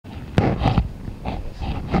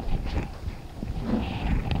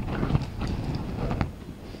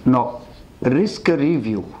Now, risk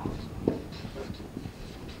review.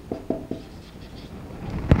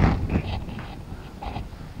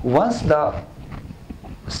 Once the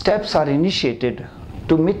steps are initiated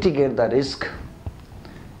to mitigate the risk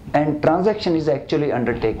and transaction is actually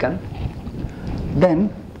undertaken,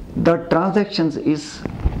 then the transactions is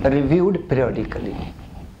reviewed periodically.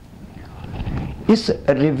 इस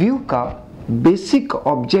review का basic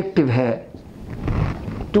objective है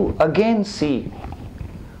to again see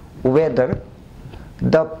whether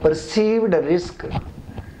the perceived risk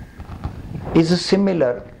is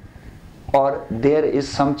similar or there is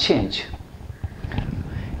some change.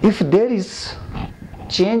 If there is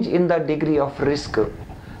change in the degree of risk,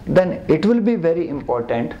 then it will be very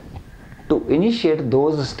important to initiate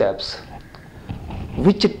those steps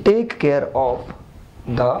which take care of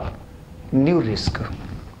the new risk.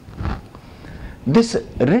 This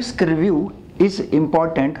risk review is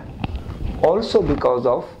important also because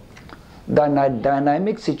of the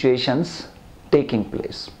dynamic situations taking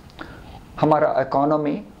place. हमारा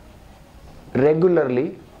economy regularly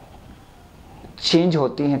change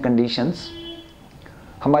होती हैं conditions,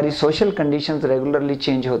 हमारी social conditions regularly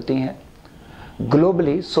change होती हैं,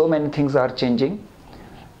 globally so many things are changing.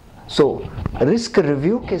 So risk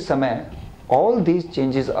review के समय all these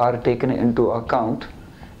changes are taken into account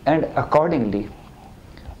and accordingly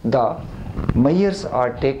the measures are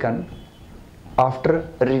taken after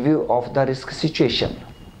review of the risk situation.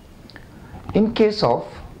 In case of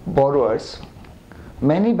borrowers,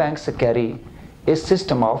 many banks carry a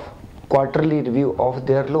system of quarterly review of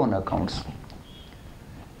their loan accounts,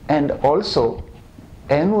 and also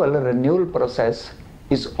annual renewal process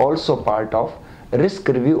is also part of risk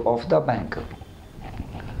review of the bank.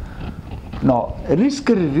 Now, risk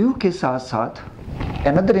review के साथ साथ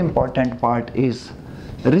another important part is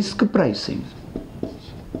risk pricing.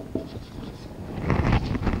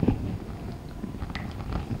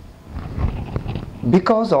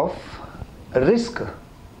 Because of risk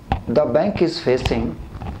the bank is facing,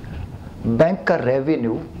 bank का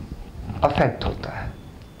revenue affect होता है.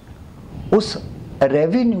 उस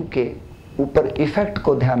revenue के ऊपर effect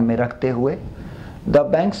को ध्यान में रखते हुए the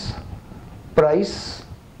banks price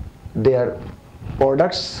their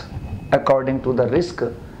products according to the risk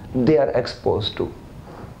they are exposed to.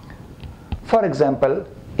 For example,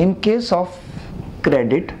 in case of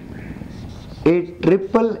credit, a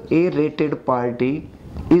triple A rated party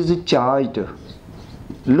is charged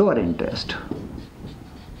lower interest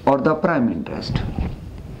or the prime interest,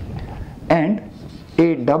 and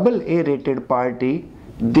a double A rated party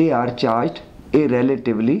they are charged a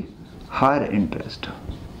relatively higher interest.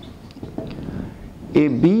 A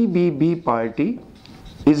BBB party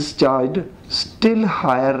is charged still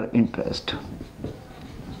higher interest.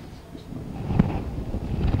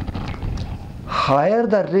 Higher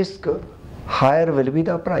the risk, higher will be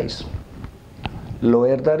the price.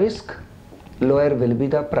 Lower the risk, lower will be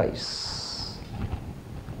the price.